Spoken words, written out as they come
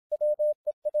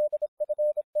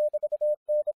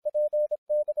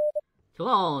To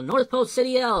all North Pole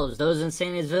City Elves, those in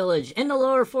Santa's Village, in the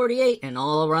lower 48, and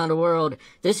all around the world,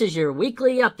 this is your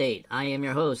weekly update. I am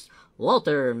your host,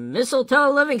 Walter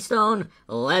Mistletoe Livingstone.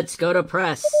 Let's go to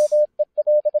press.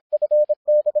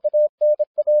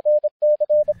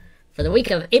 For the week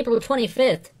of April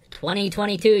 25th,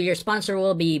 2022, your sponsor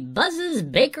will be Buzz's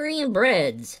Bakery and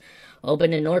Breads.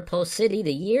 Opened in North Pole City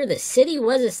the year the city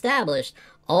was established,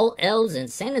 all elves in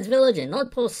Santa's Village and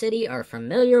North Pole City are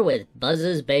familiar with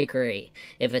Buzz's Bakery.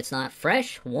 If it's not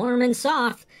fresh, warm, and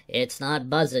soft, it's not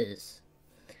Buzz's.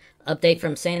 Update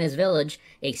from Santa's Village.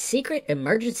 A secret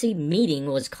emergency meeting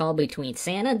was called between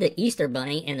Santa, the Easter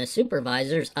Bunny, and the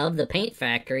supervisors of the paint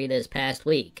factory this past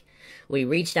week. We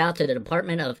reached out to the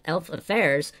Department of Elf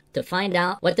Affairs to find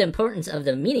out what the importance of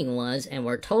the meeting was, and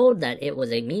were told that it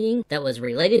was a meeting that was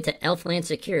related to Elfland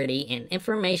security, and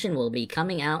information will be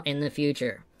coming out in the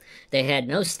future. They had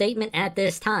no statement at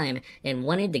this time and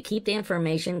wanted to keep the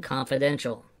information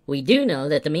confidential. We do know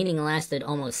that the meeting lasted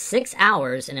almost 6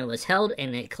 hours, and it was held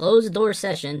in a closed-door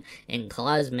session in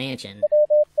Claus Mansion.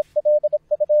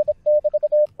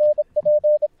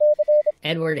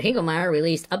 Edward Hinklemeyer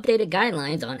released updated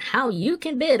guidelines on how you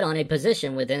can bid on a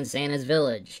position within Santa's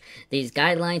Village. These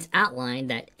guidelines outline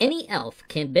that any elf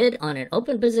can bid on an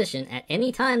open position at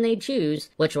any time they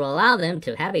choose, which will allow them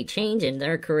to have a change in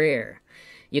their career.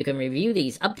 You can review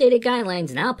these updated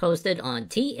guidelines now posted on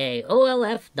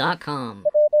TAOLF.com.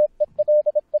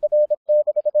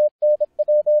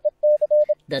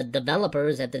 The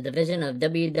developers at the division of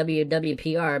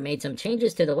WWWPR made some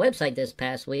changes to the website this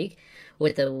past week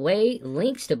with the way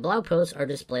links to blog posts are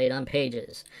displayed on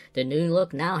pages. The new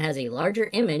look now has a larger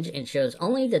image and shows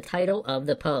only the title of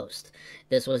the post.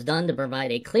 This was done to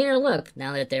provide a cleaner look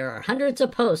now that there are hundreds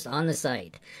of posts on the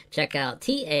site. Check out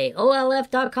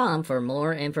TAOLF.com for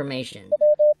more information.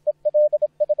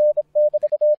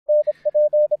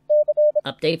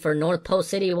 Update for North Pole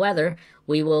City weather.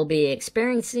 We will be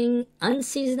experiencing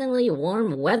unseasonably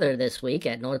warm weather this week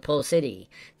at North Pole City.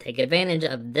 Take advantage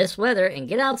of this weather and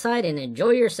get outside and enjoy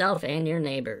yourself and your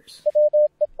neighbors.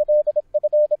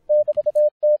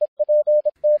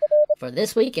 For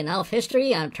this week in Elf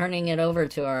history, I'm turning it over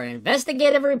to our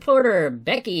investigative reporter,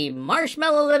 Becky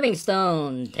Marshmallow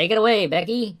Livingstone. Take it away,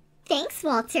 Becky. Thanks,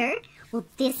 Walter. Well,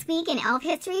 this week in Elf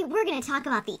history, we're going to talk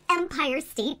about the Empire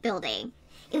State Building.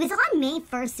 It was on May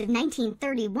 1st of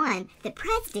 1931 that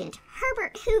President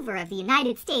Herbert Hoover of the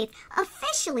United States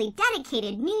officially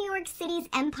dedicated New York City's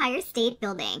Empire State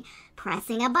Building,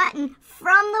 pressing a button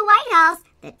from the White House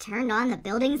that turned on the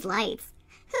building's lights.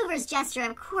 Hoover's gesture,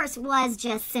 of course, was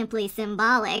just simply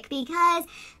symbolic because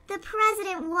the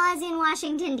president was in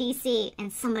Washington, D.C.,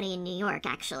 and somebody in New York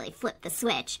actually flipped the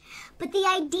switch. But the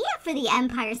idea for the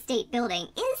Empire State Building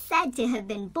is said to have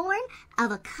been born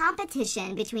of a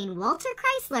competition between Walter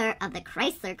Chrysler of the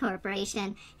Chrysler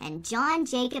Corporation and John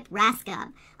Jacob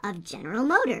Raskob of General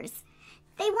Motors.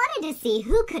 They wanted to see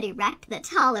who could erect the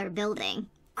taller building.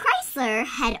 Chrysler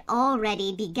had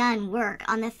already begun work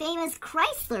on the famous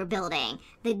Chrysler Building,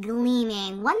 the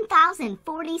gleaming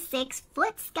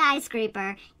 1,046-foot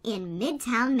skyscraper in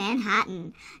Midtown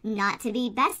Manhattan. Not to be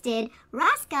bested,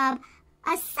 Raskob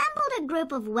assembled a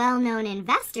group of well-known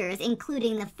investors,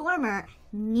 including the former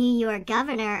New York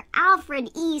Governor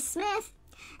Alfred E. Smith,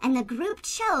 and the group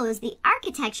chose the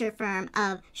architecture firm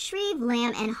of Shreve,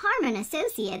 Lamb and Harmon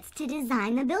Associates to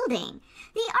design the building.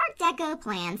 The Art Deco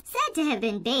plans, said to have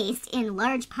been based in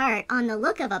large part on the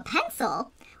look of a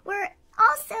pencil, were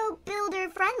also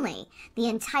builder-friendly. The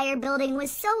entire building was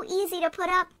so easy to put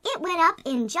up, it went up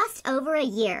in just over a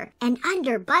year, and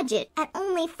under budget at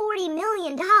only $40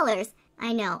 million.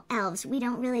 I know, elves, we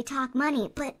don't really talk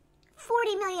money, but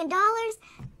 $40 million?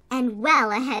 And well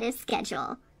ahead of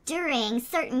schedule. During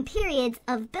certain periods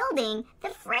of building, the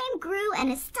frame grew an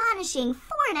astonishing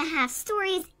 4.5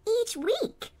 stories each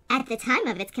week. At the time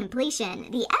of its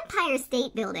completion, the Empire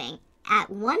State Building,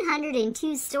 at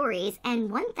 102 stories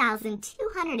and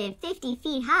 1,250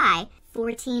 feet high,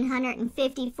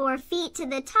 1,454 feet to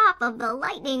the top of the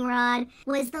lightning rod,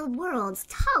 was the world's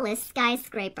tallest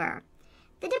skyscraper.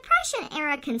 The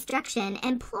Depression-era construction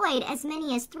employed as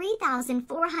many as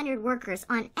 3,400 workers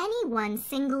on any one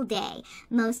single day,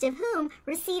 most of whom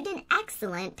received an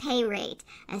excellent pay rate,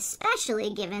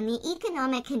 especially given the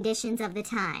economic conditions of the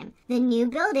time. The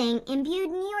new building imbued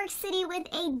New York City with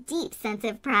a deep sense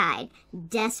of pride,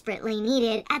 desperately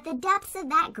needed at the depths of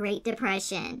that Great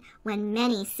Depression, when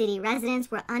many city residents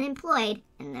were unemployed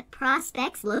and the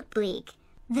prospects looked bleak.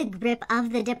 The grip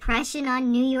of the Depression on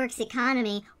New York's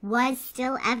economy was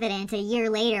still evident a year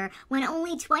later when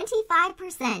only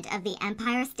 25% of the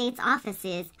Empire State's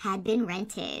offices had been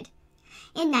rented.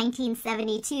 In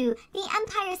 1972, the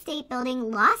Empire State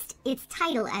Building lost its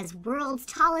title as world's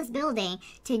tallest building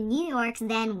to New York's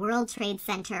then World Trade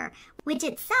Center, which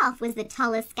itself was the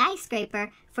tallest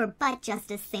skyscraper for but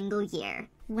just a single year.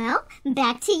 Well,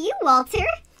 back to you, Walter.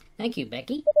 Thank you,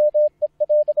 Becky.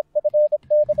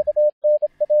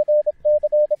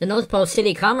 The North Pole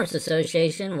City Commerce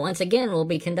Association once again will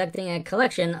be conducting a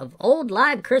collection of old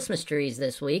live Christmas trees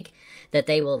this week that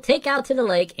they will take out to the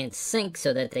lake and sink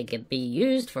so that they can be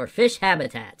used for fish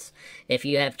habitats. If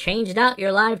you have changed out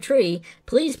your live tree,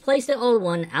 please place the old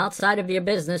one outside of your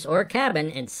business or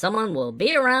cabin and someone will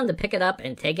be around to pick it up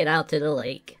and take it out to the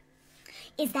lake.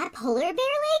 Is that Polar Bear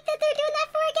Lake that they're doing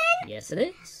that for again? Yes,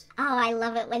 it is. Oh, I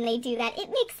love it when they do that. It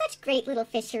makes such great little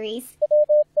fisheries.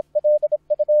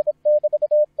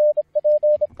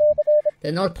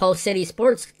 The North Pole City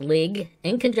Sports League,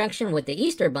 in conjunction with the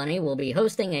Easter Bunny, will be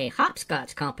hosting a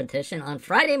hopscotch competition on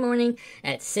Friday morning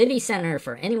at City Center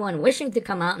for anyone wishing to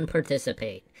come out and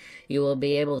participate. You will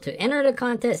be able to enter the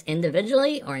contest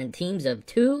individually or in teams of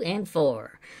 2 and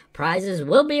 4. Prizes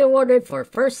will be awarded for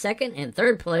first, second, and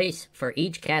third place for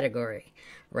each category.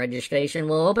 Registration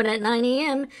will open at 9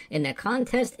 a.m. and the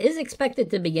contest is expected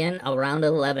to begin around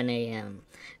 11 a.m.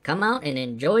 Come out and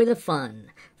enjoy the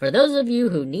fun. For those of you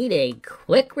who need a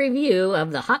quick review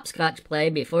of the hopscotch play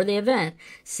before the event,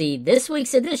 see this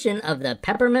week's edition of the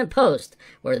Peppermint Post,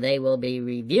 where they will be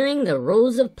reviewing the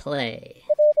rules of play.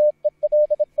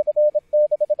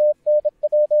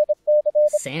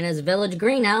 Santa's Village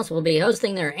Greenhouse will be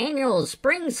hosting their annual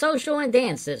Spring Social and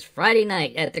Dance this Friday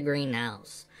night at the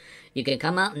greenhouse. You can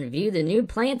come out and view the new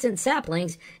plants and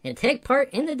saplings and take part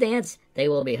in the dance they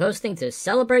will be hosting to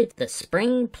celebrate the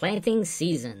spring planting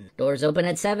season. Doors open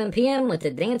at 7 p.m. with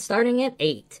the dance starting at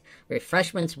 8.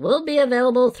 Refreshments will be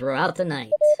available throughout the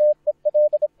night.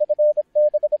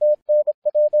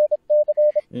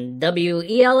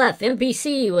 WELF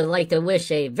NPC would like to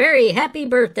wish a very happy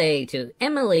birthday to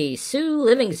Emily Sue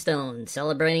Livingstone,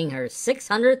 celebrating her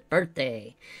 600th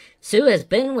birthday. Sue has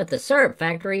been with the syrup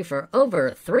factory for over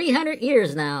 300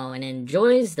 years now and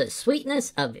enjoys the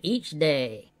sweetness of each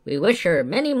day. We wish her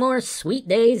many more sweet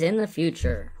days in the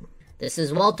future. This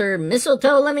is Walter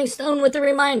Mistletoe Livingstone with a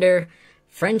reminder,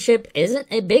 friendship isn't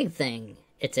a big thing,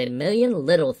 it's a million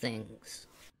little things.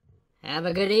 Have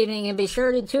a good evening and be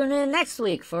sure to tune in next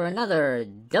week for another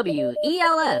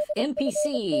WELF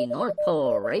NPC North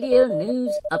Pole Radio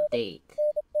News Update.